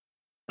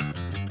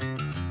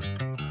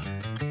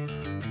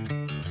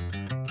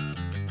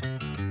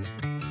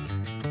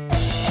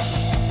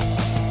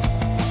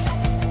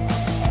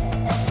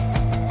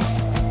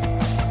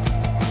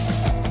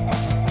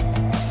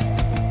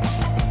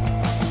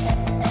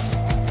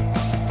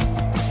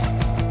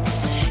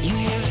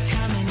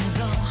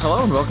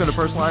Hello and welcome to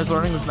Personalized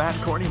Learning with Matt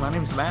and Courtney. My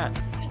name's Matt.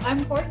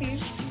 I'm Courtney.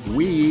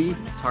 We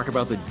talk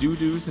about the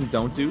do-dos and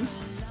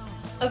don't-dos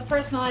of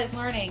personalized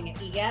learning.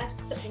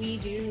 Yes, we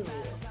do.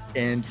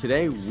 And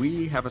today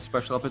we have a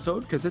special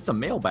episode because it's a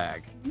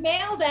mailbag.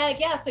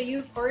 Mailbag, yeah. So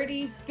you've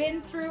already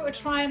been through a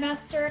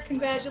trimester.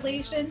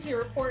 Congratulations. Your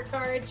report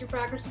cards, your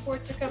progress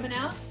reports are coming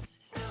out.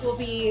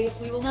 We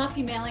will not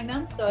be mailing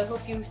them, so I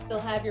hope you still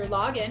have your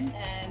login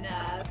and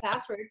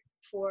password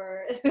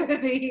for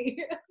the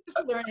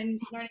learning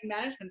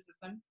management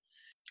system.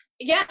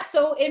 Yeah,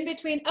 so in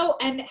between,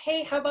 and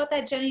hey, how about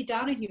that Jenny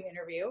Donahue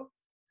interview?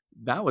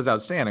 That was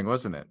outstanding,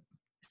 wasn't it?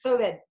 So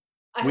good.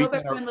 I hope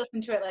everyone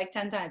listened to it like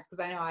 10 times because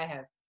I know I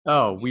have.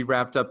 Oh, we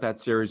wwrapped up that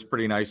series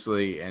pretty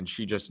nicely and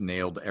she just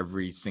nailed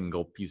every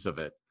single piece of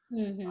it,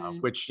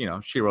 which,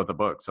 she wrote the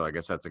book. So I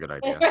guess that's a good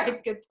idea.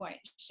 Good point.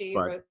 She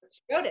wrote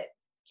it.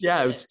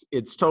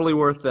 It's totally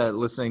worth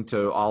listening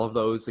to all of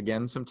those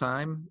again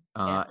sometime.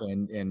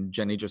 And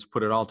Jenny just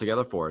put it all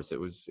together for us. It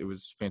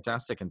was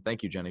fantastic. And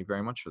thank you, Jenny,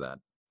 very much for that.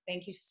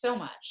 Thank you so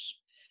much.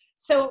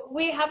 So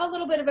we have a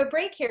little bit of a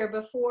break here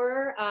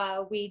before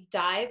we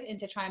dive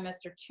into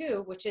trimester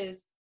 2, which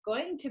is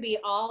going to be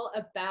all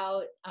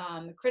about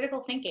critical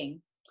thinking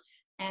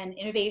and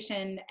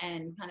innovation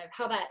and kind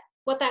of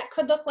what that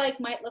could look like,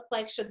 might look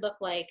like, should look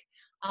like.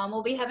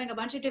 We'll be having a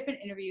bunch of different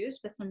interviews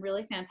with some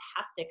really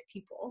fantastic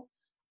people.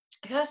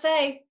 I gotta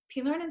say,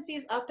 P-Learn-NC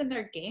is up in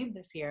their game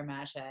this year,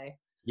 Mache.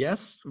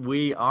 Yes,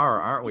 we are,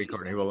 aren't we,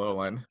 Courtney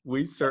Willowen?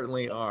 We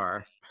certainly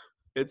are.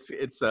 It's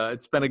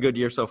been a good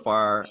year so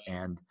far,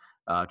 and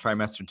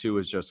trimester 2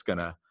 is just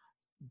gonna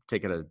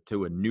take it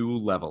to a new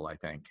level, I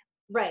think.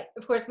 Right.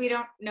 Of course, we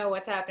don't know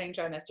what's happening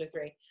trimester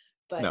 3,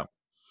 but no.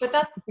 But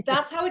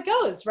that's how it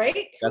goes,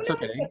 right? That's Who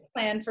knows okay. what's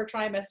planned for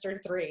trimester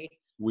 3?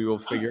 We will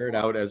figure it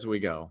out as we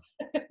go.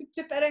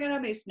 Depending on how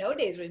many snow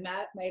days we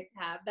might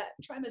have, that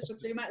trimester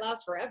 3 might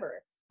last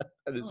forever.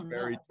 That is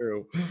very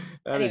true.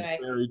 That is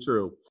very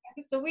true.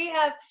 So we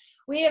have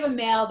a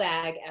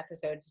mailbag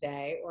episode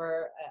today,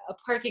 or a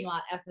parking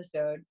lot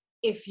episode,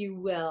 if you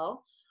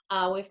will.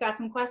 We've got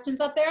some questions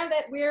up there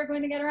that we're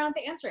going to get around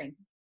to answering.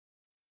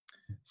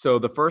 So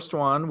the first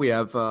one, we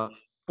have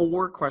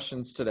 4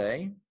 questions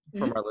today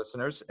from our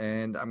listeners,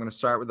 and I'm going to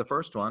start with the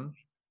first one.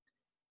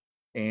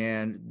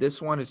 And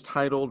this one is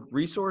titled,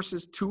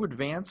 Resources Too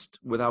Advanced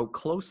Without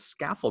Close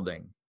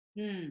Scaffolding.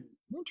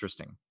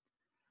 Interesting.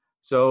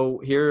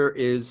 So here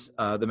is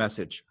the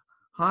message.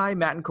 Hi,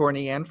 Matt and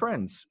Courtney and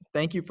friends.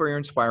 Thank you for your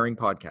inspiring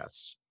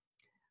podcasts.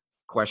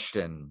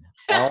 Question.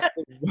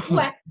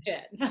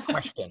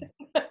 Question.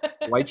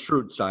 White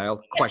Schrute style.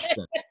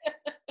 Question.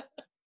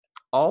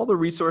 All the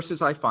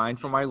resources I find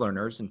for my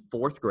learners in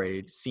 4th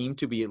grade seem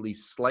to be at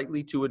least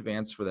slightly too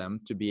advanced for them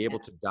to be able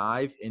to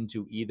dive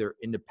into either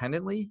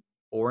independently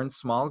or in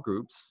small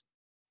groups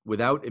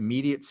without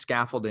immediate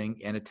scaffolding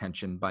and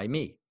attention by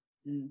me.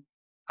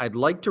 I'd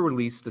like to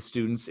release the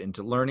students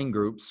into learning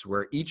groups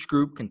where each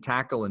group can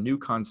tackle a new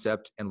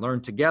concept and learn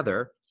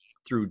together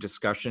through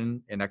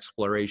discussion and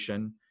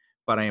exploration,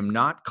 but I am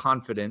not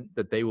confident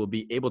that they will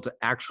be able to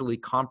actually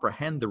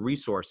comprehend the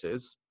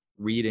resources,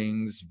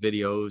 readings,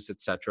 videos,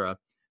 etc.,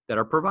 that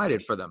are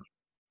provided for them.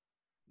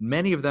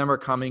 Many of them are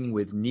coming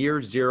with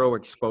near zero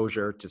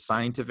exposure to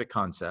scientific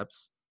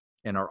concepts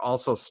and are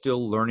also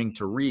still learning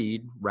to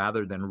read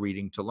rather than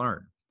reading to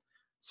learn.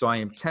 So I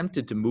am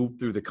tempted to move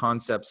through the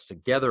concepts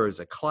together as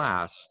a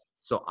class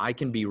so I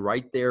can be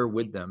right there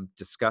with them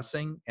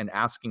discussing and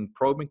asking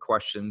probing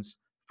questions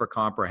for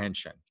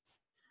comprehension.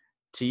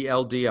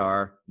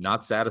 TLDR,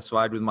 not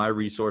satisfied with my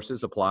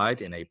resources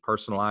applied in a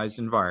personalized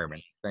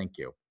environment. Thank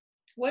you.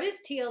 What does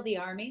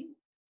TLDR mean?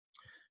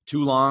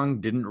 Too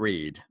long, didn't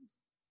read.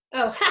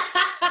 Oh.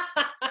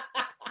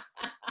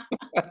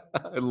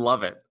 I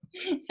love it.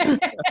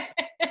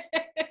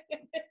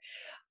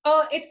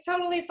 Oh, it's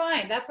totally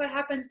fine. That's what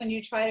happens when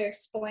you try to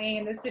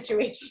explain the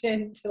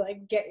situation to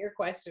get your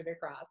question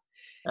across.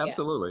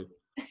 Absolutely.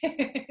 Yeah.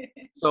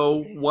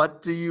 So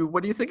what do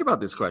you think about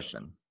this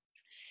question?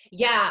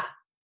 Yeah.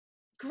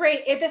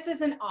 Great. This is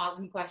an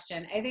awesome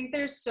question. I think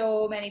there's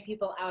so many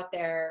people out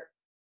there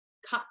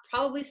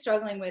probably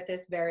struggling with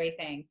this very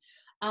thing.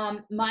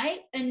 My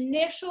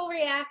initial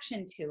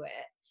reaction to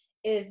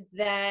it is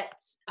that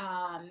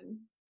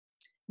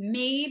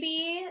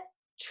maybe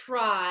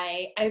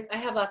I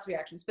have lots of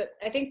reactions, but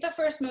I think the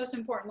first most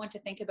important one to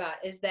think about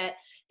is that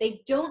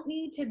they don't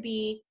need to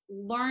be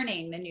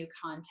learning the new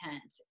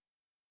content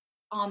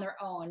on their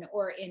own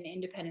or in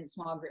independent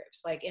small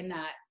groups, like in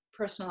that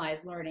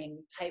personalized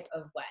learning type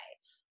of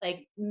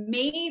way.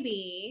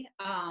 Maybe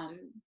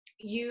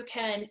you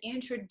can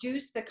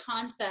introduce the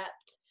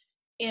concept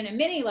in a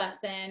mini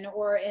lesson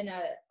or in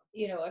a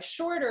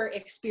shorter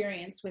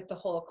experience with the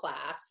whole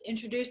class,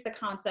 introduce the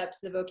concepts,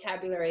 the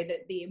vocabulary,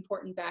 the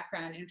important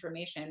background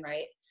information,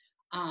 right?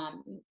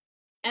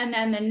 And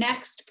then the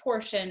next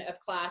portion of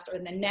class or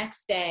the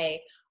next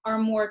day are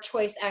more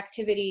choice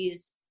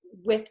activities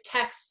with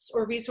texts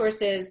or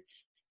resources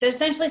that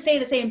essentially say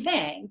the same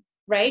thing,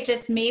 right?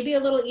 Just maybe a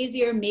little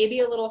easier,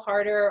 maybe a little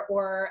harder,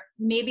 or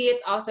maybe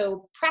it's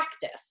also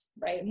practice,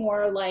 right?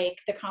 More like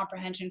the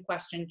comprehension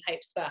question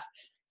type stuff,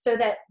 so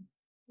that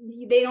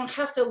they don't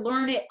have to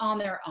learn it on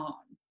their own.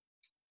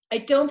 I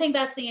don't think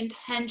that's the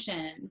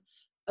intention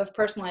of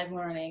personalized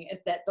learning,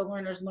 is that the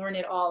learners learn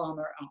it all on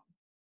their own.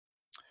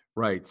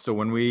 Right. So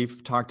when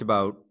we've talked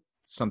about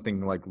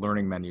something like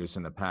learning menus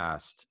in the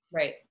past,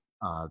 Right,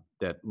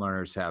 that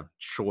learners have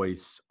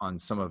choice on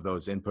some of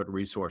those input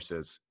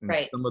resources, and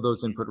right, some of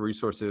those input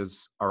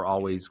resources are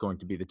always going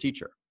to be the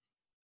teacher.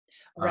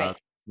 Uh, right,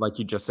 like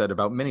you just said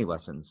about mini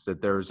lessons,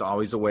 that there's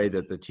always a way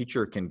that the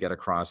teacher can get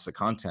across the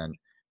content,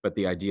 but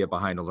the idea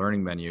behind a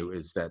learning menu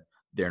is that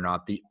they're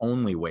not the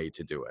only way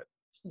to do it.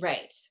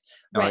 right,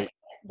 Now, right,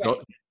 right.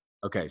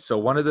 okay, so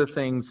one of the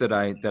things that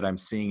I'm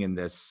seeing in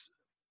this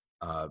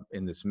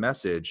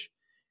message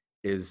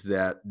is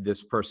that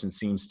this person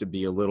seems to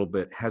be a little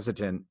bit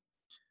hesitant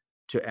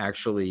to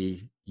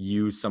actually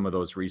use some of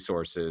those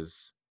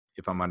resources,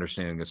 if I'm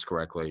understanding this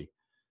correctly,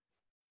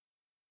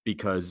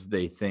 because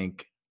they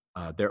think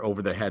they're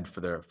over the head for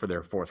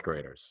their fourth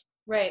graders.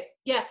 Right.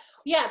 Yeah.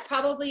 Yeah.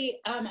 Probably.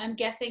 I'm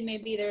guessing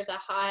maybe there's a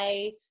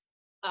high,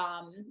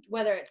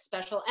 whether it's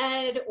special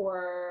ed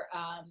or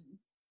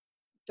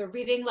the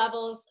reading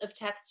levels of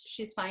text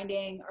she's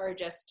finding are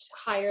just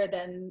higher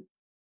than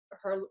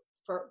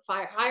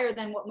higher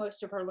than what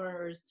most of her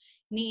learners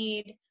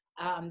need.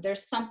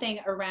 There's something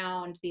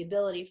around the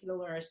ability for the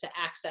learners to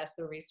access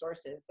the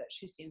resources that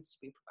she seems to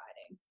be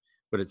providing.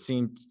 But it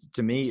seems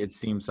to me, it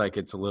seems like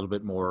it's a little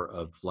bit more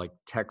of like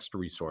text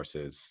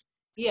resources.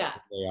 Yeah.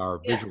 They are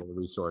Yeah. visual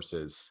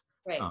resources.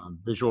 Right.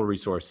 Visual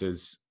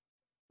resources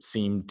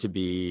seem to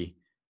be,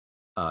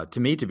 to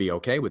me, to be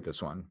okay with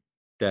this one.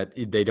 That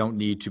they don't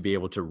need to be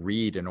able to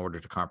read in order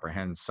to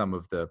comprehend some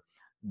of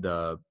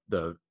the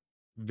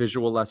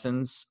visual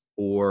lessons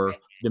or Right.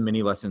 the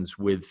mini lessons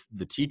with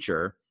the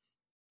teacher.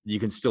 You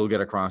can still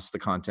get across the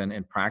content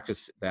and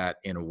practice that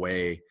in a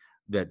way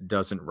that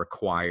doesn't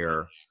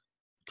require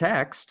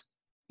text.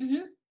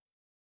 Mm-hmm.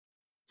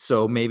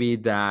 So maybe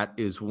that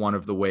is one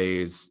of the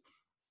ways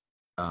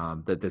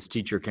that this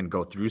teacher can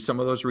go through some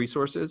of those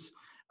resources,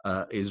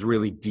 is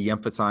really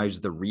de-emphasize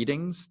the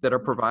readings that are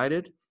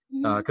provided.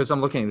 Mm-hmm. Because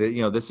I'm looking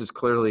at, this is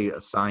clearly a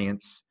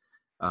science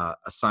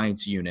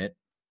unit,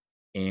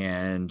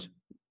 and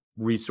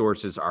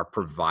resources are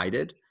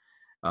provided.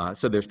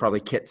 So there's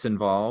probably kits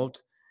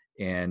involved,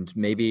 and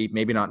maybe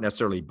not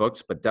necessarily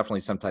books, but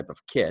definitely some type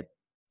of kit.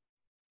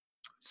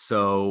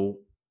 So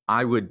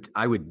I would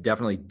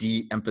definitely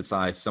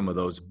de-emphasize some of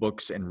those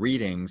books and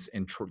readings,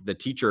 and the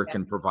teacher Yeah.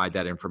 can provide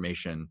that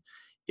information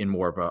in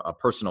more of a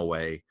personal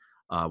way,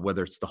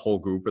 whether it's the whole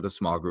group or the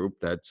small group.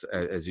 That's,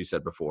 as you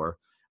said before,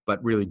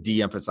 but really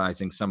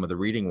de-emphasizing some of the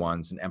reading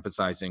ones and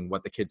emphasizing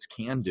what the kids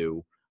can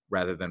do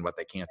rather than what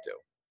they can't do.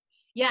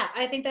 Yeah,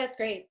 I think that's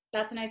great.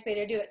 That's a nice way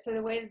to do it. So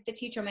the way that the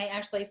teacher may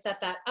actually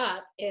set that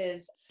up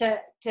is to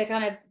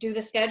kind of do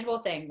the schedule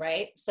thing,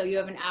 right? So you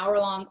have an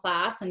hour-long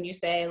class, and you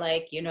say,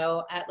 like,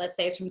 let's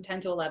say it's from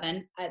 10 to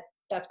 11.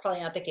 That's probably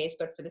not the case,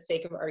 but for the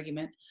sake of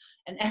argument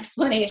and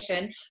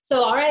explanation.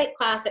 So, all right,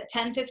 class at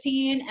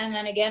 10:15, and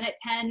then again at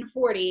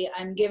 10:40,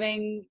 I'm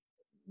giving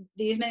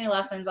these many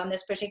lessons on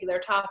this particular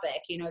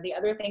topic. The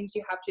other things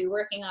you have to be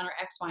working on are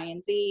X, Y,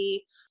 and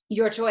Z.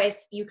 Your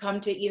choice, you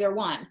come to either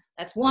one.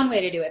 That's one way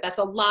to do it. That's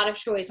a lot of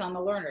choice on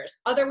the learners.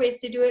 Other ways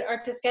to do it are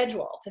to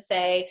schedule, to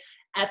say,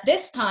 at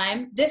this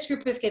time, this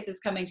group of kids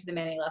is coming to the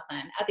mini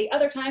lesson. At the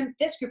other time,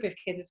 this group of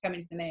kids is coming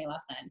to the mini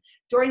lesson.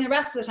 During the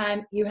rest of the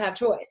time, you have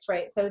choice,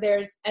 right? So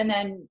and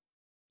then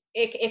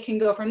it can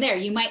go from there.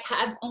 You might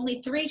have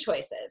only 3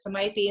 choices. It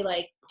might be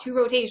like 2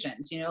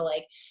 rotations,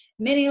 like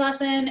mini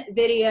lesson,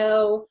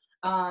 video,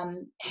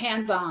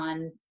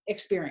 hands-on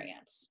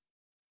experience.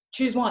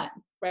 Choose one,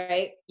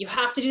 right? You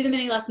have to do the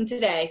mini lesson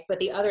today, but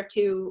the other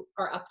 2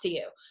 are up to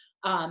you.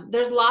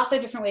 There's lots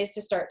of different ways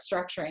to start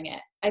structuring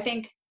it. I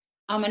think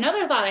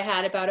another thought I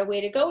had about a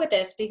way to go with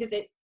this, because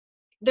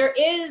there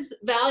is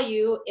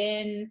value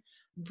in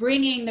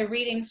bringing the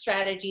reading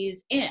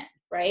strategies in,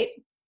 right?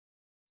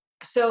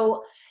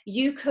 So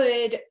you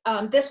could,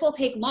 this will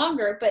take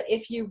longer, but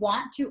if you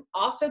want to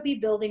also be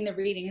building the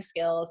reading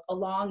skills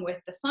along with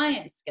the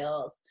science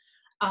skills,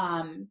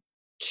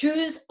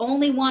 choose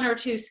only 1 or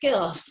 2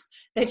 skills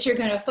that you're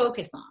going to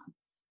focus on,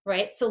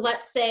 right? So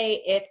let's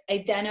say it's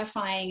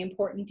identifying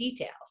important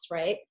details,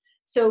 right?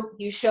 So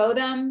you show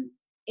them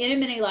in a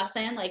mini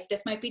lesson, like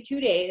this might be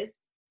 2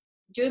 days,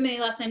 do a mini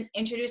lesson,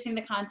 introducing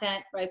the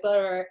content, right? Blah,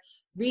 blah, blah,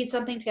 read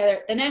something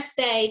together. The next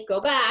day,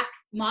 go back,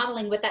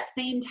 modeling with that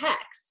same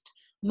text.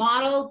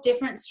 Model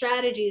different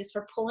strategies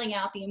for pulling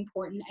out the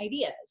important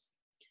ideas.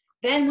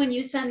 Then when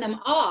you send them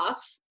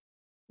off,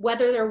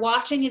 whether they're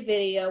watching a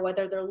video,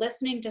 whether they're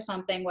listening to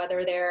something,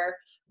 whether they're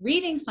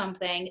reading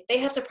something, they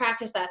have to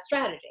practice that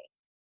strategy,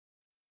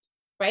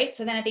 right?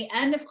 So then at the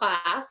end of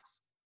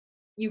class,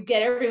 you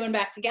get everyone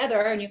back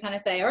together and you kind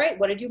of say, all right,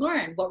 what did you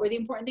learn? What were the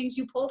important things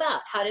you pulled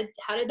out? How did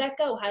that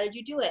go? How did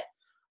you do it?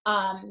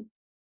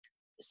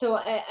 So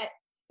I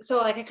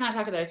kind of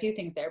talked about a few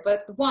things there,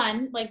 but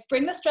one, like,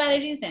 bring the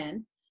strategies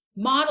in,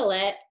 model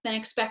it, then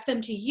expect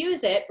them to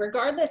use it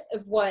regardless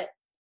of what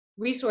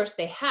resource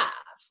they have.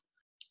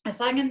 A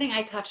second thing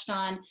I touched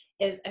on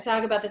is, I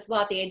talk about this a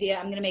lot, the idea,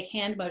 I'm going to make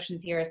hand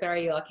motions here.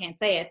 Sorry, you all can't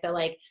say it.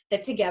 The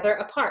together,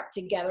 apart,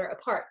 together,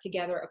 apart,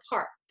 together,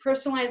 apart.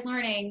 Personalized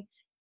learning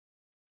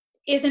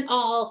isn't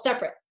all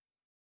separate.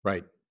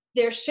 Right.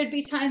 There should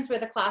be times where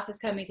the class is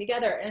coming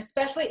together, and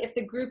especially if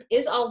the group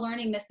is all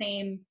learning the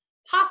same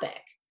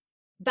topic,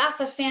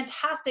 that's a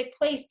fantastic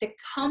place to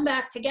come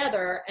back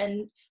together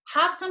and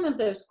have some of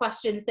those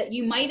questions that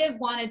you might have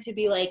wanted to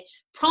be like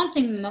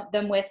prompting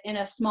them with in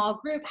a small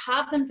group,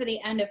 have them for the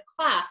end of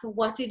class.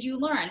 What did you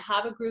learn?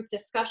 Have a group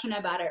discussion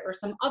about it, or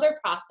some other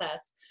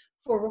process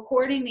for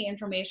recording the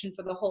information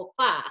for the whole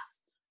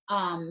class,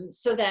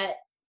 so that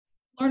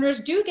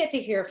learners do get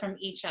to hear from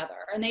each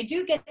other, and they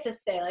do get to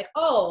say like,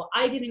 oh,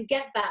 I didn't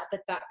get that,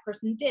 but that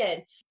person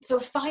did. So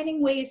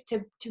finding ways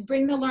to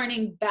bring the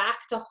learning back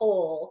to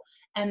whole,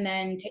 and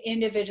then to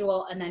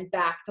individual, and then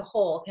back to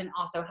whole, can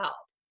also help.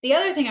 The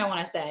other thing I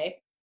want to say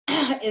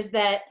is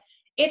that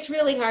it's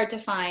really hard to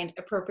find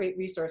appropriate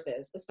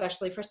resources,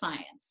 especially for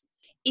science.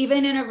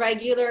 Even in a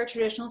regular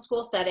traditional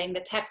school setting, the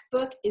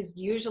textbook is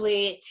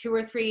usually 2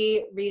 or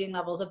 3 reading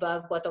levels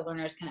above what the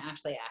learners can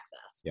actually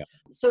access. Yeah.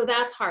 So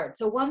that's hard.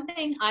 So one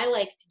thing I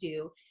like to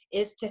do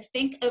is to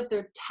think of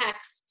the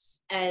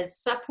texts as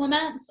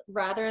supplements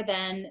rather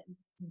than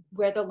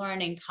where the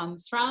learning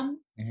comes from.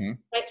 Mm-hmm.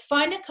 Like,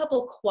 find a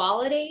couple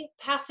quality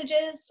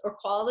passages or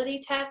quality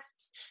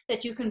texts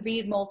that you can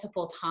read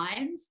multiple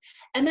times,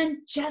 and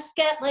then just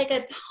get like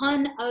a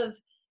ton of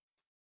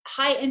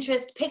high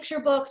interest picture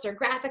books or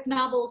graphic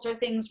novels or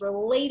things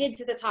related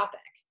to the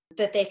topic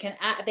that they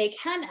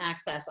can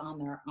access on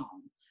their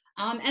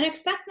own, and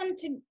expect them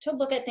to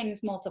look at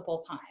things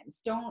multiple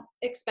times. Don't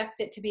expect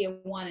it to be a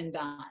one and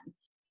done.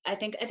 I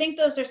think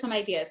those are some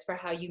ideas for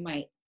how you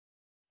might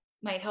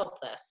help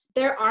this.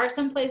 There are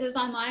some places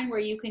online where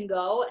you can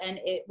go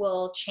and it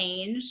will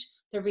change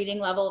the reading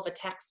level of a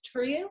text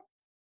for you,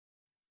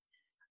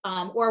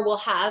 or will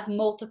have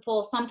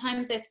multiple.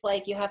 Sometimes it's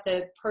like you have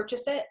to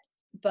purchase it,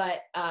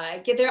 but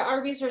there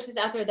are resources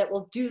out there that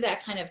will do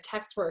that kind of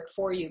text work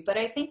for you. But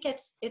I think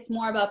it's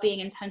more about being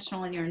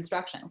intentional in your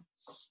instruction.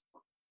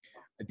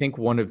 I think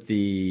one of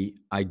the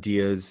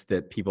ideas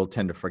that people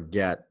tend to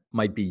forget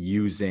might be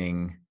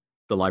using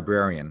the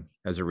librarian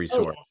as a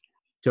resource. Oh, yeah.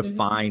 To Mm-hmm.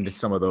 find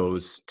some of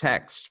those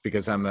texts,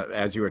 because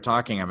as you were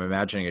talking, I'm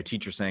imagining a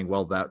teacher saying,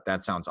 well,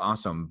 that sounds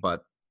awesome,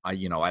 but I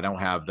don't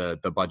have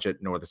the budget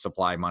nor the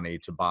supply money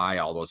to buy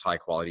all those high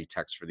quality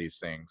texts for these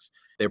things.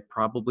 They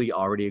probably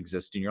already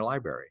exist in your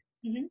library.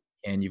 Mm-hmm.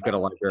 And you've got a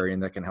librarian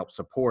that can help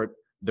support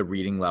the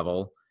reading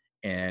level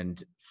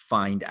and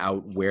find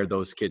out where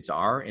those kids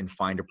are and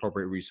find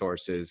appropriate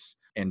resources,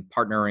 and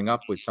partnering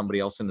up with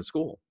somebody else in the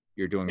school.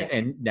 You're doing it.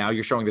 And now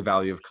you're showing the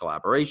value of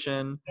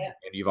collaboration. Yeah.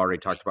 And you've already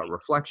talked about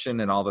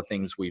reflection and all the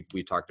things we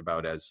talked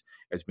about as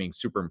being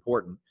super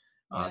important.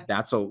 Yeah.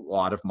 That's a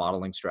lot of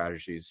modeling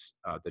strategies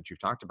that you've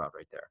talked about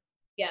right there.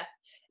 Yeah.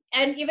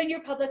 And even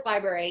your public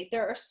library,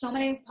 there are so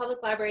many public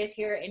libraries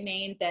here in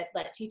Maine that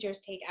let teachers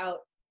take out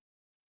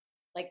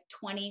like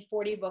 20,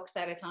 40 books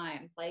at a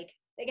time. Like,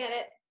 they get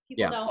it.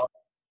 People don't.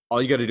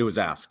 All you got to do is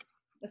ask.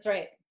 That's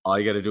right. All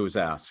you got to do is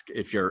ask.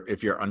 If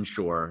you're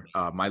unsure,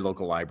 my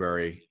local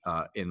library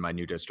in my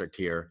new district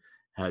here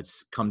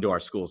has come to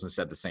our schools and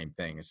said the same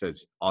thing. It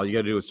says, all you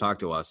got to do is talk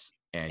to us,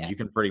 and you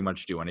can pretty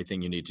much do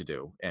anything you need to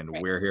do, and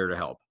we're here to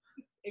help.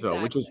 Exactly.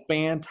 So, which is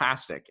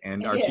fantastic,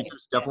 and our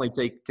teachers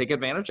definitely take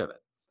advantage of it.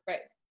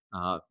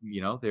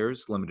 Right.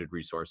 There's limited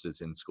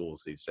resources in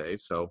schools these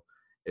days, so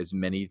as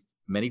many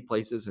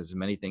places, as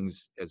many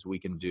things as we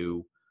can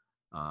do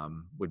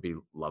would be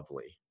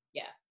lovely.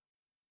 Yeah.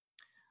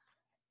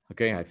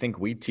 Okay, I think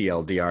we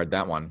TLDR'd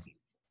that one.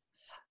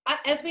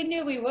 As we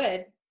knew we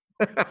would.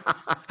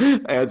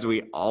 As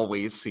we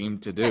always seem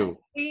to do.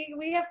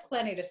 We have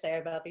plenty to say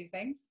about these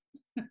things.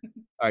 All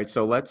right,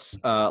 so let's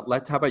how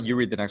about you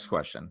read the next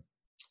question?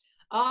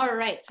 All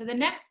right, so the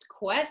next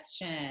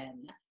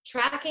question,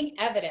 tracking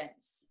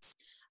evidence.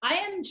 I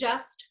am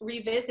just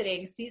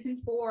revisiting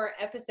season 4,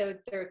 episode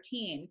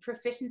 13,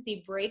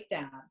 Proficiency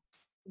Breakdown.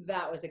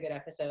 That was a good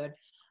episode.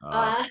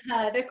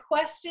 The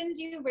questions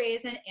you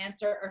raise and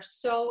answer are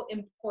so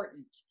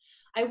important.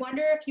 I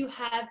wonder if you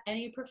have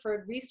any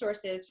preferred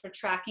resources for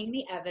tracking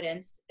the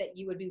evidence that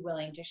you would be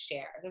willing to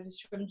share. This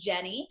is from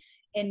Jenny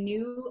at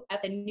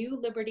the New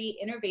Liberty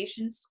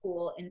Innovation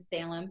School in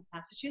Salem,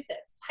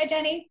 Massachusetts. Hi,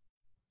 Jenny.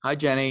 Hi,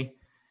 Jenny.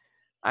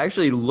 I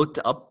actually looked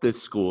up this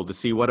school to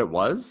see what it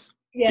was.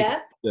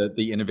 Yeah.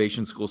 The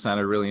Innovation School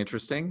sounded really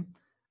interesting.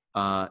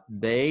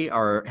 They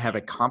have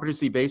a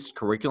competency-based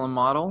curriculum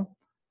model.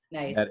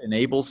 Nice. That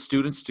enables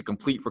students to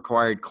complete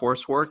required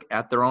coursework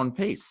at their own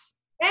pace.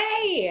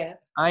 Hey!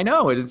 I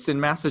know, it's in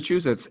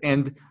Massachusetts.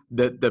 And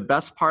the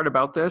best part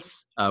about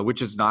this,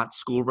 which is not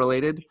school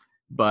related,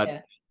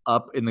 but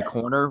up in the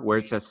corner where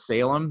it says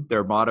Salem,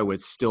 their motto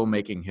is "Still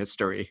Making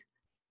History,"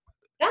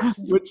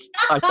 which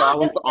I thought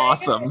was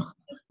awesome. Good.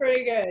 That's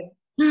pretty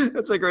good.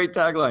 It's a great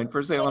tagline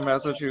for Salem,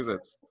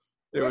 Massachusetts.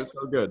 It was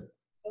so good.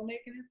 Still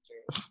making history.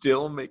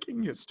 Still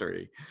making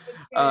history.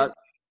 That's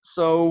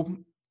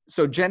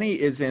So Jenny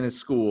is in a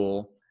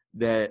school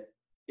that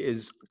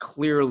is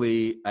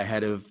clearly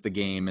ahead of the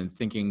game and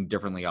thinking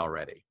differently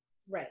already.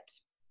 right.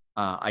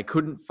 I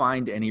couldn't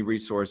find any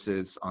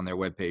resources on their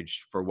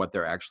webpage for what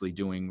they're actually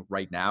doing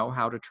right now,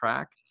 how to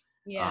track.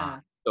 Yeah.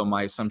 So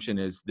my assumption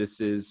is this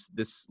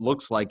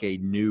looks like a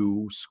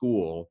new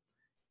school,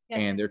 Yeah.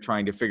 and they're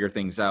trying to figure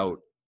things out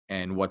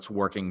and what's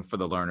working for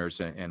the learners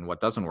and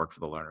what doesn't work for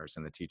the learners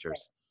and the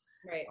teachers.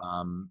 Right.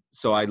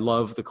 So I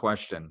love the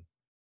question,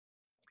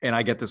 and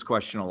I get this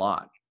question a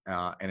lot.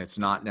 And it's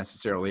not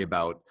necessarily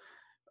about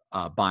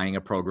buying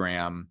a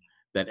program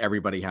that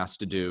everybody has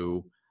to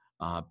do,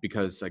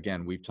 because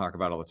again, we've talked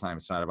about all the time.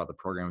 It's not about the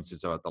programs;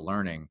 it's about the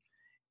learning.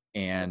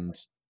 And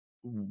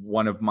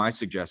one of my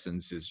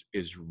suggestions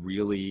is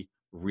really,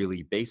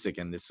 really basic,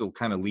 and this will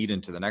kind of lead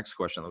into the next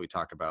question that we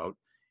talk about,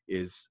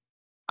 is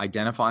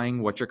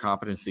identifying what your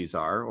competencies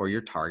are, or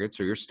your targets,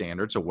 or your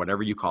standards, or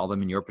whatever you call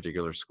them in your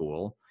particular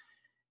school,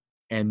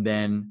 and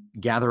then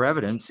gather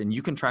evidence, and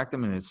you can track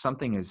them in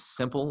something as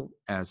simple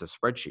as a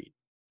spreadsheet.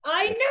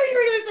 I knew you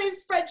were going to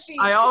say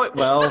spreadsheet.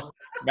 Well,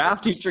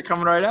 math teacher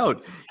coming right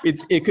out.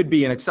 It could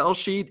be an Excel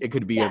sheet, it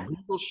could be a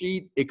Google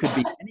sheet, it could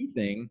be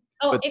anything.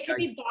 Oh, but it could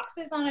be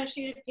boxes on a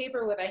sheet of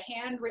paper with a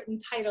handwritten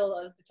title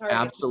of the target.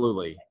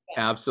 Absolutely.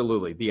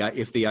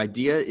 If the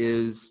idea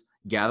is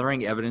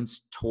gathering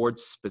evidence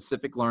towards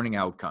specific learning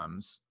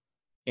outcomes,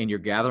 and you're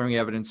gathering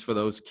evidence for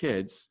those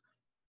kids,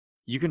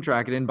 you can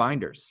track it in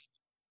binders.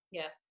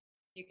 Yeah,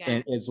 you can.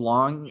 And as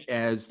long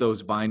as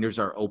those binders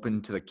are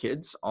open to the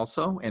kids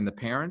also and the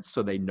parents,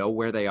 so they know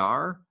where they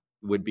are,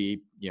 would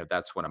be,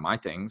 that's one of my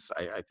things,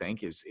 I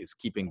think, is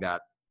keeping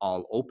that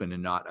all open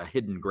and not a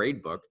hidden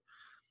grade book.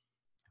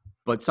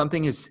 But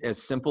something as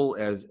simple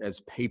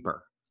as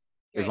paper,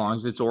 as long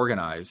as it's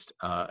organized,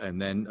 and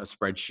then a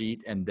spreadsheet,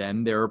 and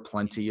then there are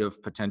plenty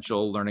of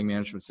potential learning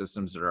management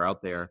systems that are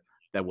out there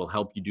that will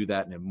help you do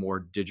that in a more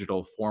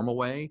digital, formal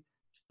way.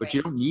 But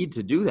you don't need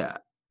to do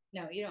that.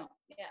 No, you don't.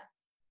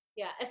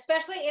 Yeah.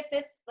 Especially if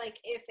this,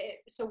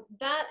 so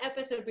that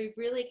episode, we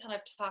really kind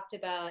of talked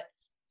about,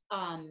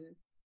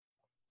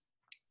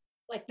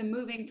 like the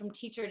moving from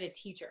teacher to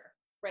teacher,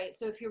 right?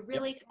 So if you're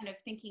really kind of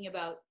thinking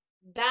about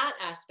that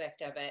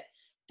aspect of it,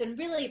 then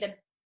really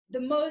the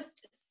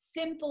most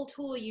simple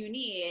tool you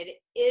need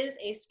is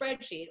a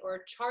spreadsheet or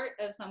a chart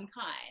of some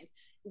kind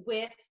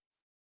with,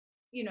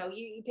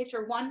 you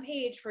picture one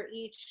page for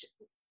each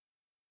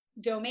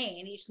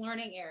domain, each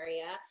learning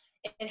area.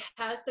 It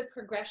has the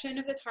progression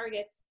of the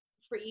targets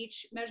for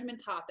each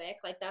measurement topic.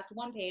 Like that's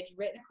one page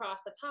written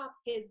across the top,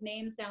 kids'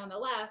 names down the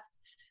left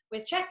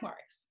with check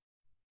marks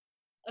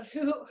of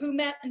who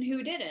met and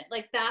who didn't.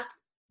 Like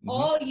that's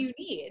all you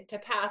need to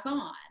pass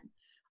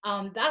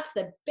on. That's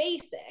the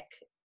basic.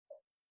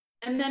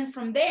 And then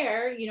from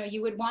there,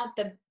 you would want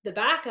the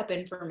backup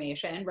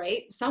information,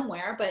 right,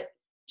 somewhere, but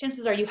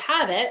chances are you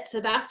have it.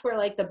 So that's where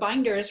like the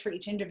binders for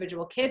each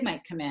individual kid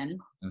might come in.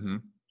 Mm-hmm.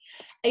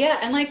 Yeah.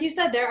 And like you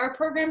said, there are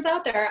programs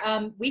out there.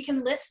 We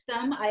can list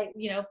them.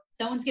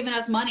 No one's given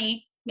us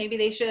money. Maybe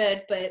they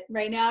should, but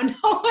right now no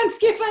one's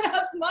given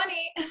us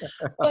money.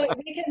 But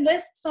we can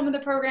list some of the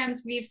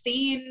programs we've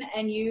seen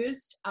and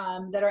used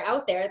that are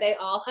out there. They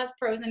all have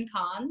pros and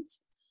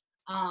cons.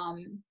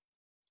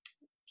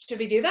 Should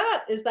we do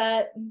that? Is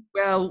that?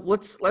 Well,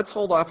 let's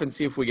hold off and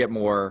see if we get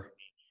more.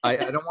 I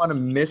don't want to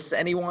miss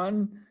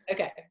anyone.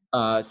 Okay.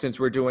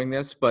 Since we're doing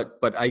this, but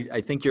I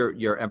think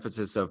your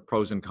emphasis of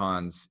pros and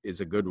cons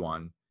is a good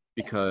one,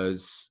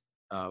 because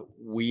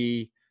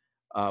we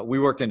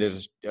worked in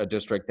a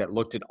district that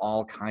looked at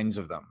all kinds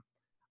of them.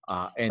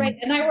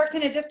 And I worked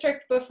in a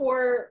district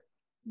before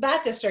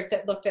that district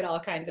that looked at all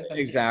kinds of them.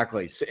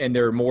 Exactly. So, and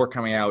there are more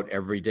coming out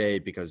every day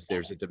because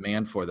there's a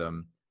demand for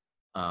them.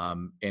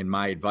 And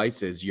my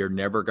advice is you're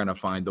never going to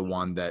find the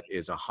one that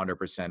is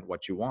 100%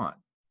 what you want.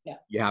 Yeah.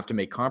 You have to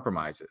make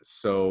compromises.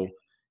 So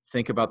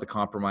think about the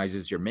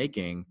compromises you're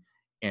making.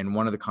 And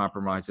one of the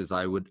compromises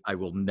I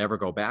will never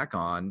go back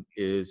on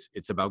is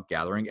it's about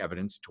gathering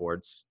evidence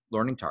towards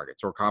learning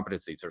targets or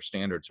competencies or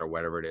standards or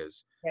whatever it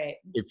is. Right.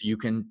 If you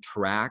can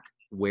track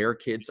where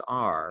kids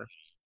are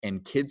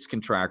and kids can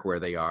track where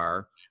they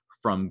are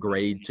from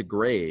grade to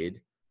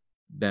grade,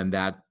 then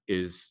that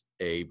is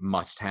a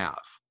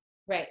must-have.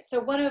 Right. So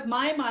one of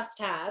my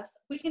must-haves,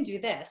 we can do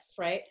this,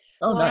 right?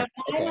 Oh, one nice.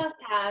 of my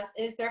must-haves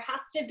is there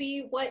has to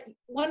be what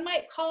one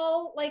might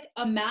call like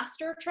a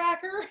master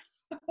tracker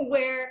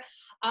where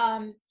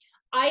I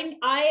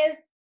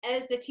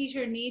as the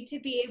teacher need to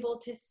be able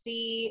to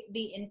see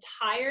the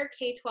entire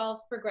K-12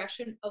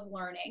 progression of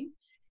learning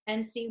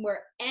and see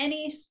where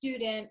any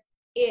student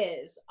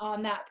is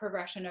on that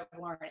progression of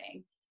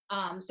learning.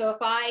 So if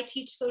I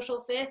teach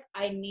social fifth,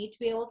 I need to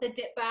be able to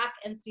dip back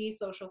and see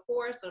social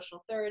fourth,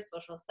 social third,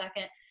 social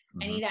second.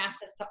 I need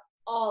access to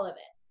all of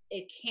it.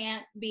 It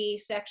can't be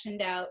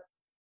sectioned out,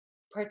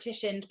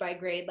 partitioned by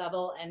grade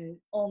level, and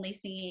only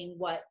seeing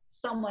what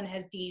someone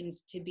has deemed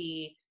to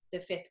be the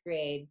fifth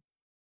grade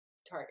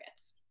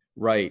targets.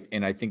 Right.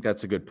 And I think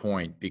that's a good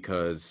point,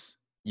 because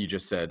you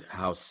just said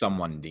how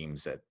someone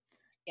deems it.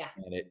 Yeah.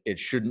 And it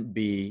shouldn't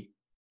be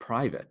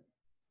private.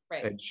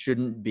 Right. It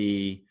shouldn't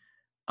be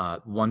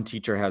one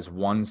teacher has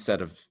one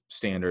set of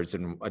standards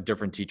and a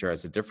different teacher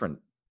has a different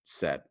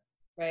set.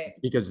 Right.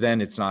 Because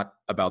then it's not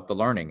about the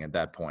learning at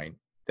that point.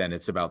 Then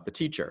it's about the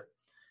teacher.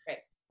 Right.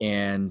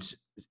 And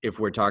if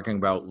we're talking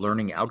about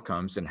learning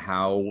outcomes and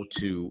how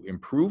to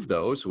improve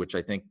those, which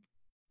I think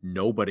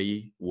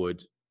nobody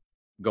would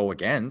go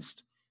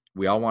against,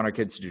 we all want our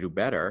kids to do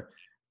better.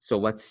 So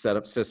let's set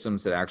up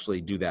systems that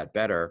actually do that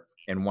better.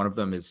 And one of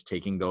them is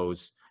taking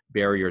those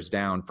barriers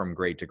down from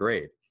grade to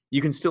grade.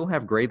 You can still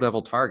have grade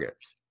level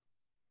targets.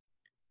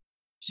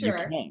 Sure.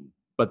 You can,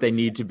 but they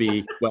need to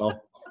be,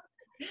 well,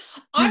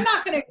 I'm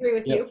not going to agree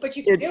with you, but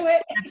you can do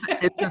it.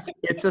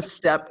 It's a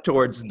step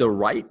towards the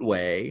right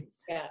way.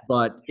 Yeah.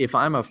 But if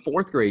I'm a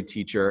fourth grade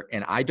teacher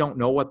and I don't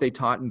know what they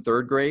taught in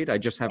third grade, I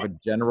just have a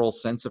general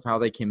sense of how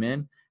they came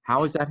in.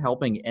 How is that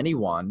helping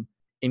anyone,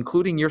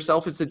 including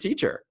yourself as a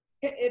teacher?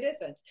 It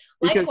isn't.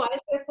 Because, likewise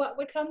with what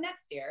would come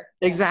next year.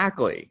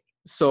 Exactly.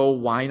 So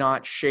why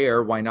not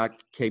share? Why not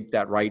keep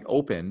that right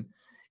open?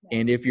 Yeah.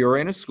 And if you're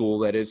in a school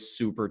that is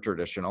super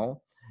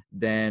traditional,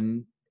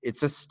 then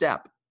it's a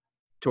step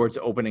towards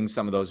opening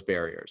some of those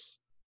barriers.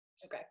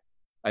 Okay.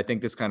 I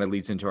think this kind of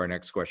leads into our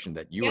next question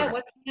that you were. Yeah,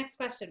 what's the next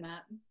question,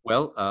 Matt?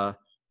 Well,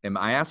 am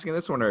I asking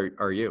this one or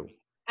are you?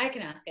 I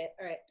can ask it.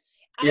 All right.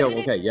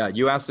 Yeah,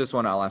 you ask this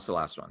one, I'll ask the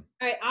last one.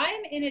 All right.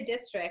 I'm in a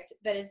district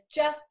that is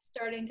just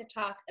starting to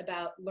talk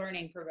about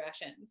learning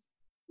progressions.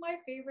 My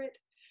favorite.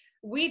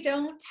 We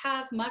don't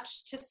have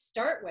much to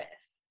start with.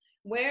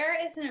 Where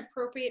is an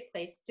appropriate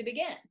place to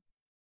begin?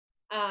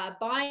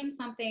 Buying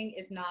something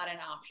is not an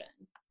option.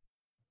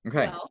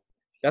 Okay. Well,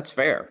 that's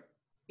fair.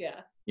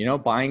 Yeah. You know,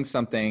 buying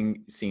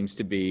something seems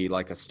to be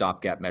like a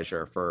stopgap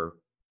measure for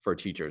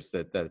teachers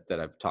that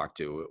I've talked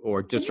to,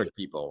 or district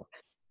people.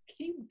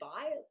 Can you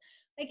buy it?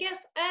 I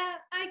guess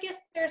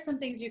there are some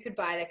things you could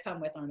buy that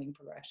come with learning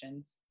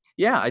progressions.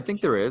 Yeah, I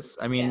think there is.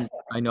 I mean, Yeah.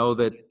 I know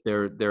that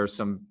there are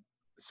some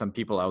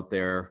people out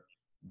there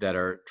that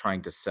are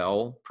trying to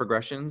sell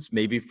progressions,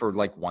 maybe for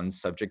like one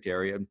subject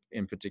area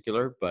in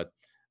particular, but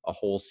a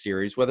whole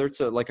series, whether it's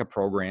like a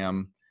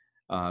program,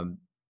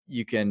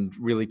 you can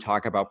really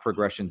talk about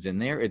progressions in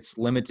there. It's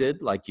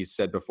limited, like you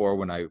said before,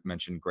 when I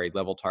mentioned grade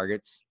level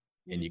targets,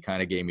 and you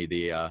kind of gave me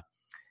the,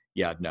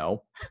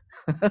 no.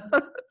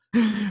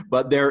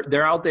 But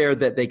they're out there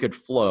that they could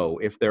flow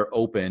if they're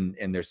open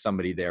and there's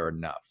somebody there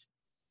enough.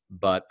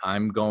 But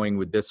I'm going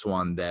with this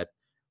one that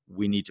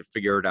we need to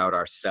figure it out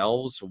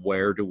ourselves.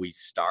 Where do we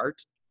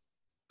start?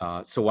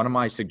 So one of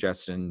my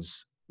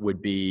suggestions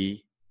would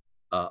be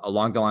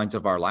along the lines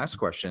of our last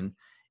question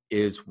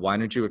is, why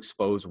don't you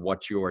expose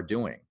what you are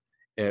doing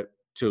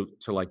to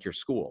like your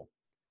school?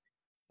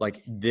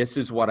 Like, this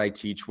is what I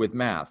teach with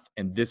math,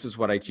 and this is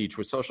what I teach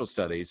with social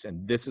studies,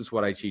 and this is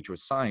what I teach with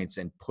science,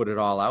 and put it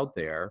all out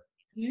there,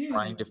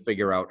 trying to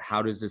figure out,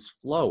 how does this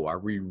flow? Are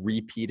we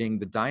repeating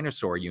the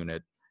dinosaur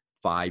unit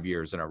 5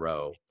 years in a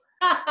row?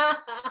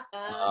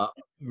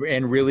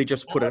 And really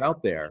just put it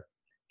out there.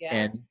 Yeah.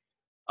 And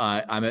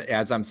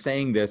as I'm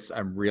saying this,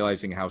 I'm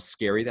realizing how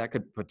scary that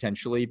could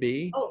potentially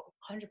be. Oh,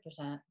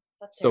 100%.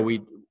 So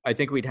I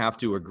think we'd have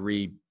to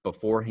agree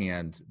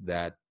beforehand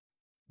that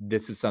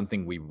this is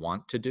something we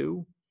want to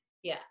do.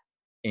 Yeah.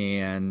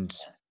 And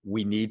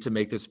we need to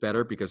make this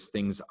better because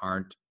things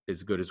aren't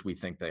as good as we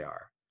think they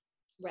are.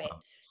 Right.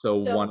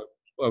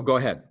 Go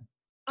ahead.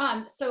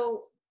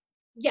 So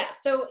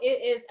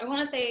it is, I want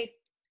to say,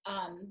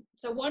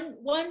 so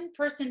one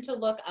person to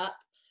look up,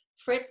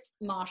 Fritz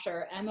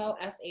Mosher,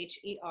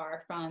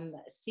 Mosher, from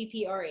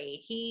CPRE.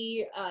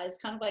 He is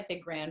kind of like the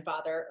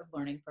grandfather of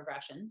learning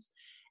progressions.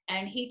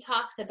 And he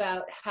talks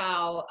about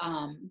how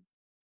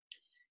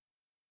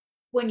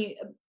when you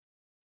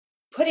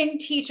putting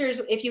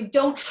teachers, if you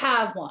don't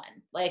have one,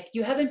 like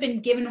you haven't been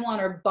given one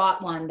or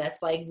bought one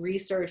that's like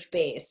research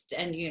based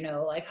and,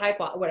 like high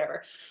quality,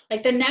 whatever,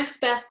 like the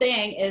next best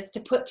thing is to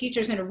put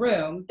teachers in a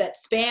room that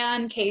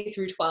span K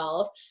through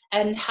 12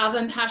 and have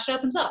them hash it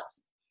out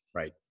themselves.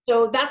 Right.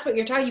 So that's what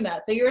you're talking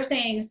about. So you're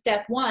saying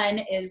step one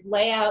is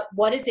lay out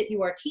what is it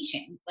you are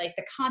teaching, like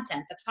the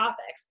content, the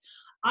topics.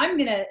 I'm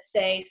going to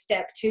say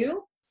step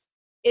two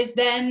is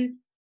then,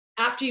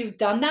 after you've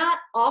done that,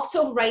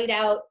 also write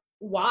out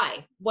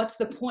why. What's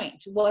the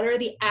point? What are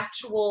the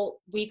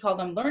actual, we call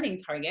them learning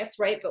targets,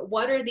 right? But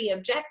what are the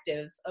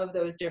objectives of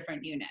those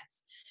different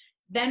units?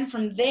 Then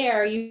from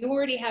there, you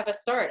already have a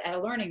start at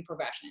a learning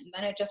progression.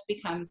 Then it just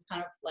becomes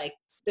kind of like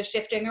the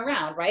shifting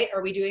around, right?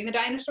 Are we doing the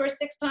dinosaurs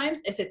 6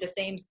 times? Is it the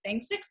same thing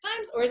 6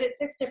 times? Or is it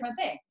 6 different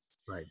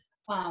things? Right.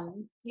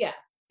 Yeah.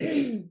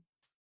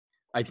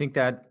 I think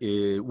that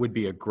it would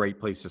be a great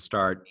place to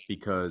start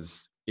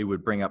because it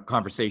would bring up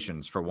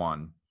conversations for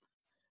one.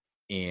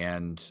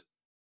 And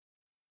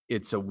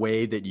it's a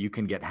way that you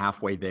can get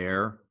halfway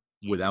there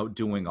without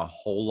doing a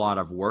whole lot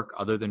of work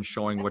other than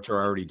showing what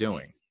you're already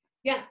doing.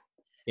 Yeah.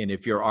 And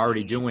if you're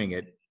already doing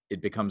it,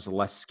 it becomes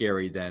less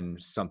scary than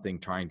something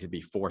trying to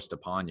be forced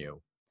upon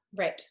you.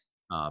 Right.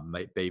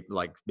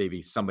 Like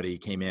maybe somebody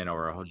came in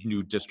or a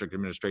new district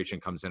administration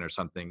comes in or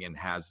something and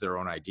has their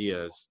own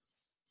ideas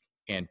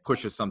and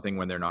pushes something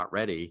when they're not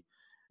ready.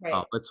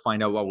 Right. Let's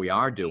find out what we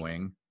are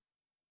doing.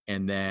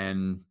 And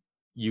then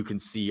you can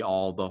see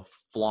all the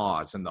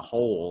flaws and the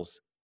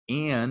holes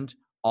and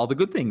all the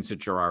good things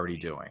that you're already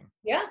doing.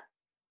 Yeah.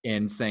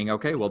 And saying,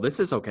 okay, well, this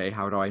is okay.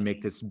 How do I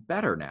make this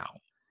better now?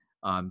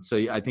 So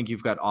I think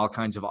you've got all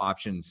kinds of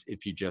options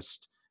if you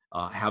just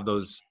have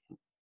those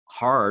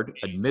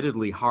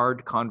admittedly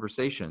hard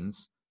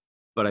conversations,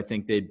 but I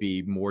think they'd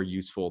be more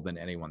useful than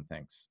anyone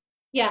thinks.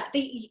 Yeah,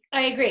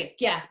 I agree.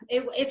 Yeah,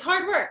 it's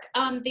hard work.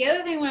 The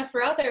other thing I want to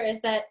throw out there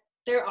is that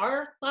there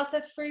are lots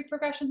of free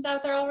progressions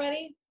out there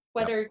already,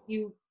 whether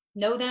you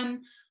know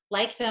them,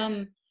 like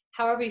them,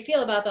 however you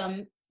feel about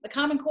them. The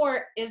Common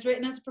Core is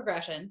written as a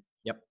progression.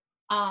 Yep.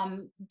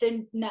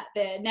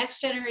 The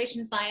next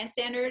generation science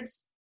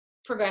standards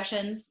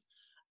progressions,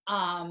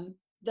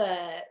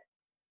 the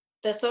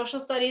social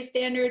studies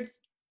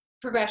standards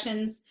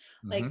progressions,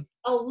 like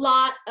a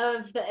lot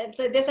of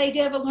this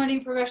idea of a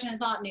learning progression is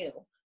not new.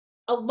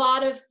 A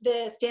lot of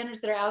the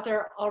standards that are out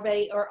there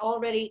already are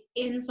already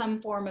in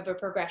some form of a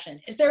progression.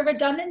 Is there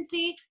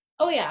redundancy?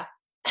 Oh yeah.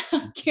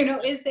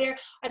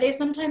 Are they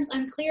sometimes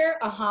unclear?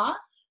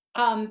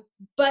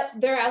 But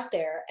they're out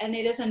there, and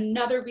it is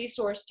another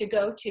resource to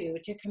go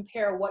to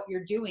compare what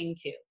you're doing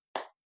to.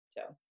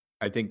 So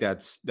I think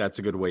that's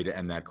a good way to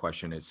end that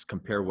question, is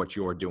compare what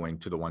you're doing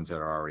to the ones that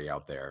are already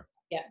out there.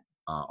 Yeah.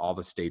 All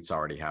the states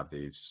already have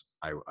these,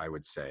 I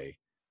would say.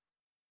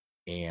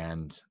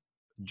 And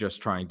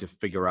just trying to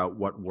figure out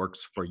what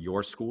works for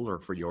your school or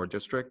for your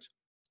district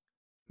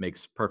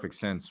makes perfect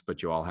sense,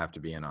 but you all have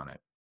to be in on it.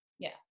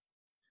 Yeah.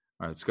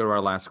 All right, let's go to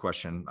our last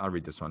question. I'll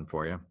read this one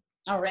for you.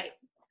 All right.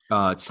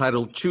 It's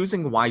titled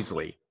Choosing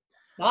Wisely.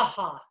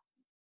 Aha.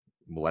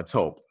 Let's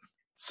hope.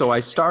 So I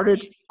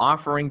started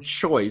offering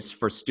choice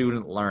for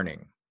student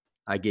learning.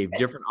 I gave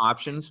different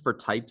options for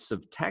types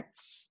of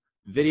texts,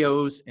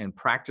 videos, and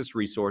practice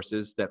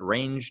resources that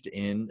ranged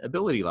in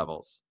ability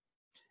levels.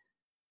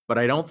 But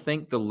I don't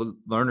think the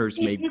learners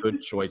made good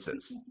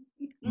choices.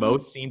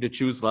 Most seemed to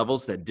choose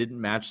levels that didn't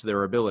match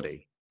their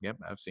ability. Yep,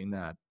 I've seen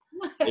that.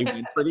 They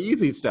went for the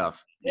easy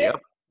stuff. Yep.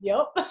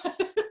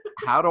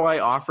 How do I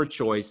offer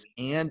choice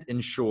and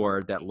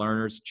ensure that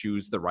learners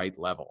choose the right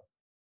level?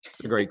 It's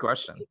a great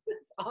question.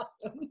 That's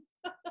awesome.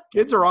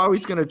 Kids are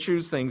always going to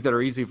choose things that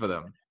are easy for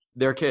them.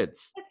 They're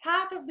kids. That's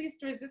half of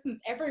least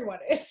resistance. Everyone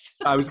is.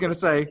 I was going to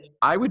say,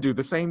 I would do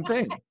the same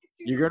thing.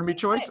 You're going to be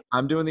choice.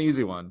 I'm doing the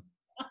easy one.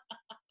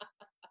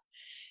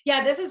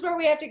 Yeah, this is where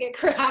we have to get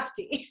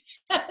crafty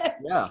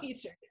as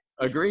teachers.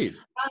 Agreed.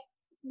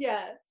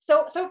 Yeah.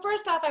 So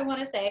first off, I want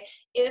to say,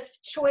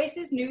 if choice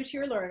is new to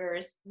your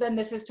learners, then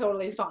this is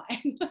totally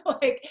fine.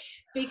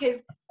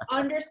 Because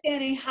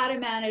understanding how to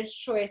manage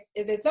choice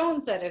is its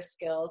own set of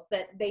skills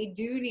that they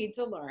do need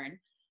to learn.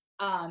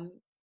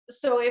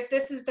 So if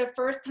this is the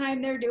first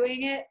time they're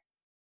doing it,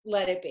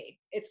 let it be.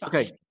 It's fine.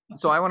 Okay.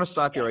 So I want to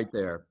stop you right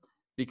there,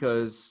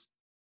 because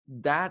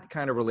that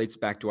kind of relates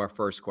back to our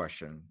first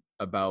question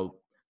about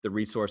the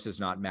resources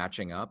not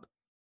matching up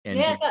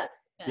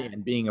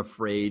and being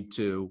afraid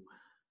to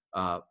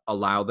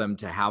allow them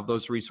to have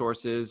those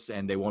resources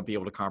and they won't be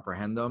able to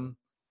comprehend them.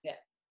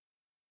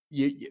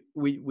 Yeah.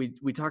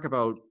 We talk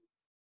about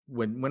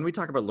when we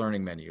talk about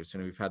learning menus,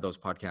 and we've had those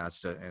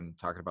podcasts and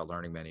talking about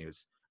learning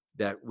menus,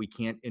 that we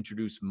can't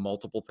introduce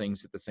multiple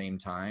things at the same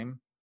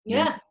time.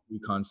 Yeah. New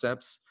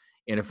concepts.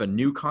 And if a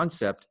new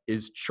concept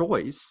is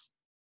choice,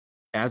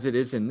 as it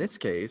is in this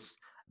case,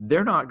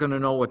 they're not going to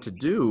know what to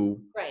do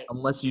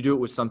unless you do it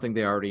with something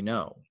they already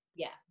know.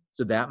 Yeah.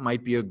 So that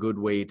might be a good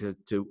way to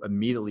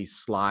immediately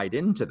slide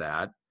into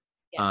that.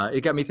 Yeah.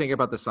 It got me thinking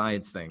about the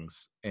science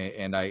things,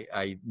 and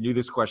I knew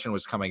this question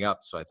was coming up,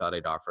 so I thought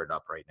I'd offer it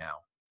up right now.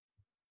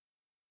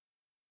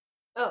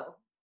 Oh.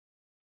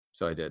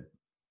 So I did.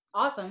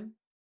 Awesome.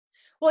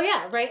 Well,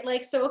 yeah,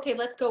 right. So, okay,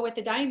 let's go with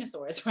the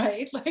dinosaurs,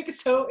 right?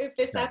 So if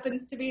this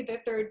happens to be the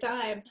third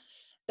time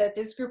that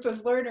this group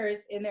of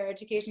learners in their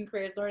education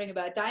career is learning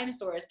about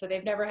dinosaurs, but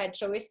they've never had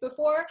choice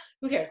before,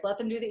 who cares? Let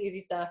them do the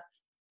easy stuff.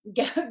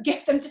 Get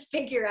them to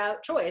figure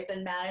out choice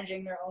and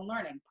managing their own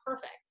learning.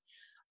 Perfect.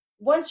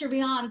 Once you're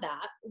beyond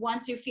that,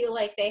 once you feel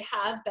like they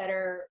have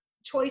better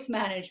choice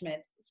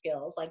management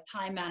skills, like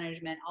time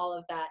management, all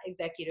of that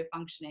executive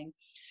functioning,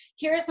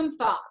 here are some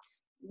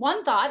thoughts.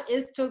 One thought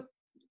is to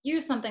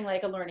use something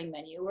like a learning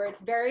menu, where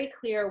it's very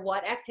clear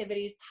what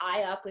activities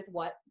tie up with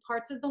what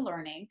parts of the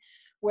learning,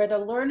 where the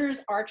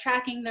learners are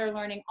tracking their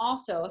learning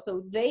also,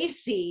 so they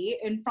see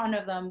in front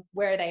of them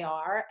where they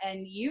are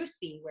and you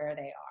see where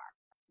they are,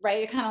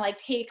 right? It kind of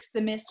takes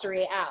the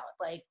mystery out.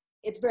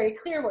 It's very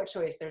clear what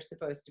choice they're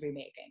supposed to be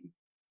making.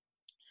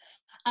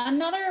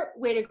 Another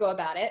way to go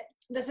about it,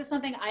 this is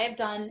something I have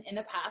done in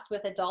the past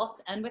with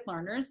adults and with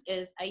learners,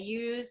 is I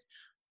use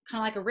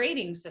kind of like a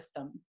rating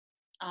system.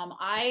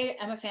 I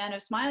am a fan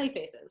of smiley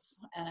faces,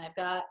 and I've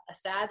got a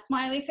sad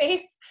smiley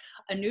face,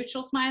 a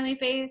neutral smiley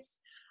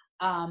face,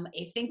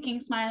 a thinking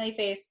smiley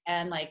face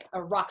and like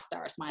a rock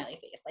star smiley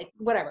face, like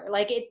whatever,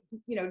 like it,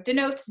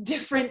 denotes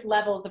different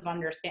levels of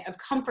of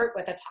comfort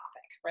with a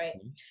topic, right?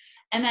 Mm-hmm.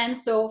 And then,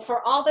 so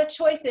for all the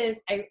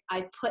choices,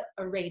 I put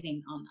a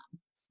rating on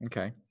them.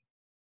 Okay.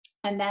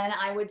 And then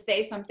I would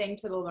say something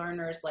to the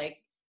learners like,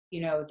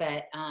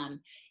 that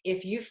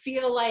if you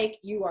feel like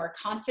you are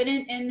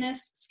confident in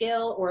this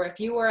skill, or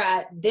if you are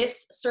at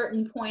this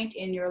certain point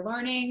in your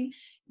learning,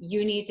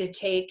 you need to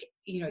take,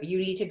 you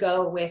need to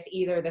go with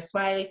either the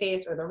smiley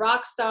face or the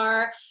rock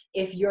star.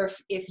 If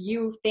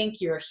you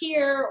think you're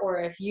here, or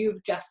if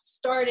you've just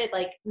started,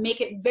 like make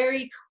it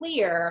very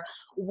clear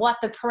what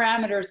the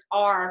parameters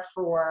are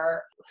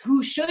for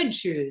who should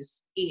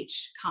choose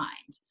each kind.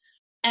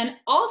 And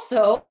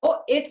also,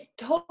 it's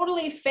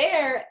totally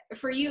fair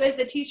for you as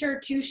a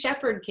teacher to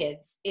shepherd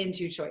kids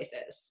into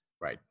choices.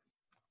 Right.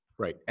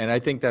 Right. And I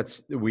think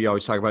we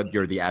always talk about,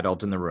 you're the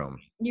adult in the room.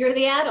 You're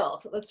the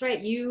adult. That's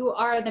right. You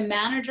are the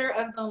manager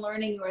of the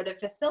learning. You are the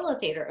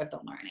facilitator of the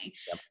learning.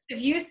 Yep. So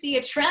if you see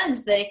a trend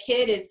that a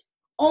kid is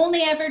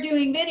only ever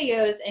doing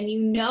videos,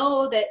 and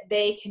that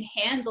they can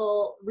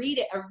handle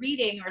a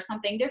reading or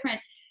something different,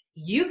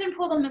 you can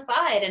pull them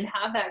aside and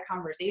have that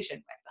conversation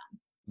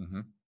with them.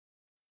 Mm-hmm.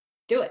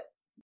 Do it.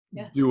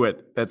 Yeah. Do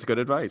it. That's good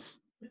advice.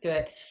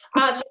 Good.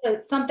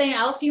 Something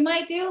else you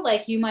might do,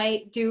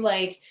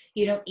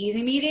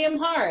 easy, medium,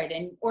 hard.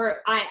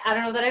 Or I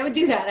don't know that I would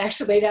do that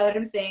actually, now that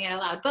I'm saying it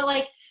out loud, but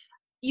like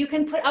you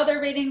can put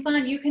other ratings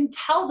on. You can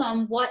tell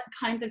them what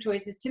kinds of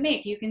choices to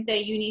make. You can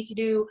say you need to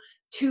do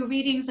 2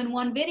 readings in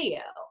 1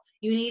 video.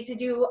 You need to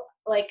do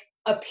like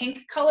a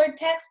pink colored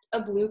text,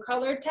 a blue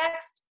colored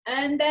text,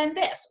 and then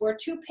this, or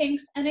 2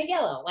 pinks and a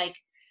yellow. Like,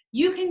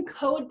 you can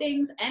code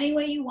things any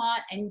way you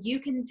want, and you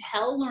can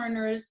tell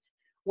learners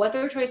what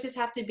their choices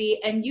have to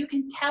be, and you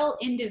can tell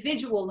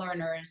individual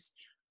learners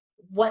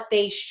what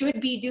they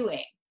should be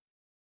doing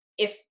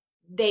if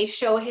they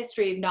show a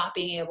history of not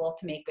being able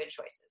to make good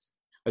choices.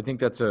 I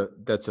think that's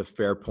a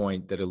fair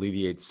point that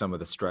alleviates some of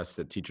the stress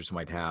that teachers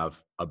might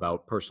have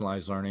about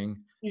personalized learning.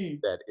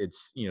 That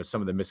it's, some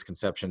of the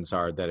misconceptions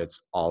are that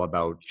it's all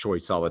about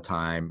choice all the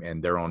time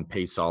and their own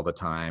pace all the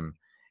time.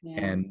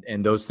 Yeah.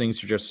 And those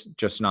things are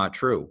just not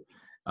true.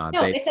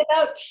 It's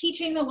about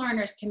teaching the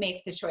learners to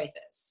make the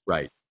choices.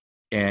 Right.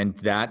 And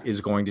that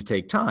is going to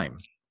take time.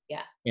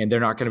 Yeah. And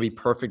they're not going to be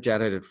perfect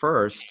at it at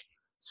first.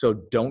 So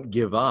don't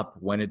give up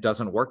when it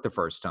doesn't work the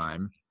first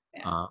time.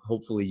 Yeah.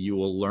 Hopefully you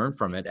will learn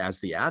from it as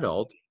the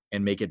adult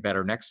and make it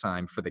better next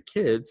time for the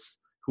kids,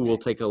 who will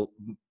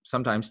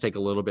sometimes take a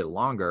little bit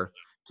longer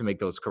to make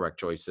those correct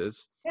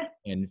choices. Yeah.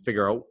 And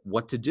figure out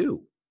what to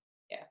do.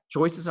 Yeah.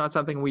 Choice is not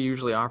something we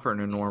usually offer in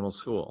a normal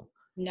school.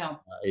 No.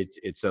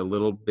 It's a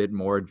little bit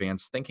more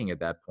advanced thinking at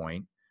that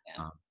point.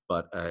 Yeah.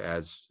 But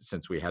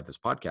since we had this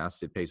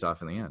podcast, it pays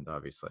off in the end,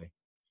 obviously.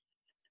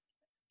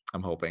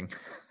 I'm hoping.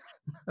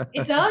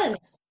 It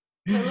does.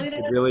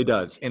 It really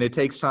does. And it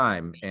takes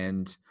time.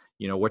 And,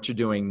 what you're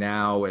doing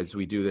now as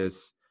we do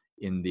this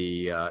in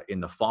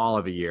the fall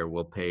of a year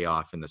will pay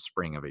off in the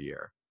spring of a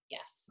year.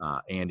 Yes.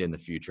 And in the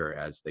future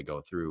as they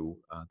go through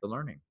the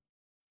learning.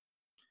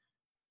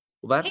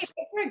 Well, those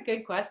are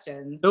good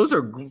questions. Those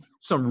are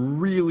some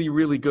really,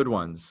 really good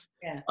ones.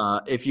 Yeah.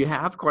 If you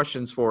have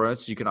questions for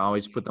us, you can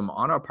always put them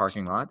on our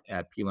parking lot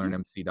at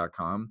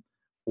plearnmc.com,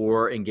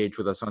 or engage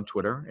with us on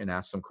Twitter and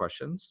ask some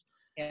questions.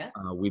 Yeah.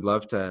 We'd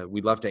love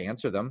to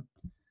answer them.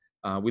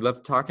 We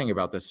love talking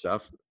about this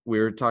stuff. We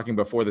were talking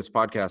before this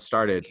podcast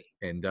started,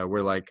 and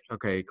we're like,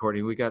 okay,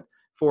 Courtney, we got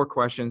 4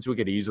 questions. We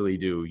could easily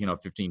do,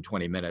 15,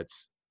 20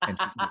 minutes. And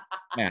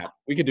Matt,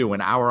 we could do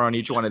an hour on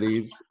each one of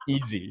these,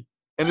 easy.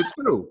 And it's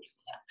true.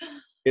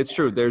 It's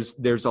true.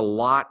 There's a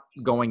lot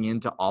going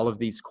into all of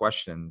these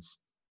questions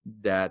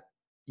that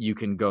you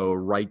can go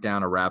right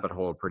down a rabbit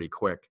hole pretty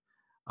quick,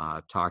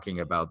 talking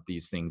about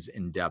these things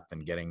in depth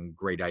and getting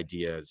great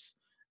ideas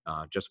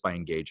just by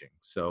engaging.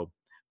 So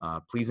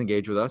please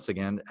engage with us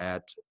again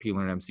at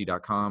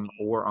plearnmc.com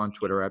or on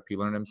Twitter at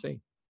plearnmc.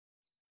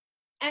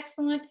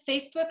 Excellent.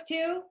 Facebook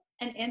too,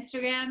 and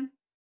Instagram.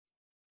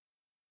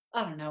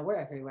 I don't know. We're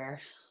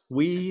everywhere.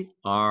 We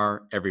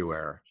are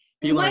everywhere.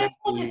 We might as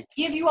well just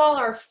give you all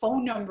our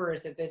phone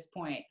numbers at this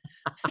point.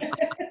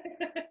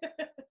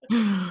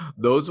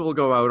 Those will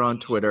go out on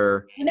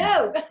Twitter.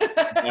 No.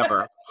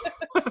 Never.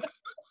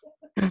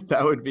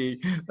 That'd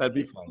be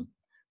fun.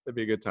 That'd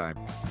be a good time.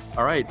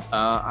 All right.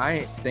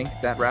 I think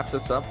that wraps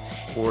us up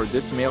for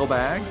this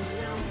mailbag,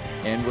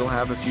 and we'll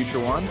have a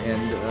future one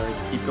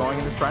and keep going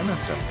in this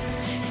trimester.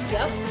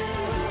 Yep.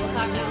 We'll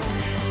talk next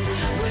time.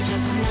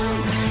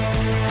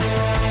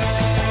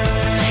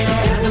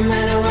 It doesn't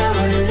matter where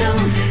we're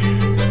alone.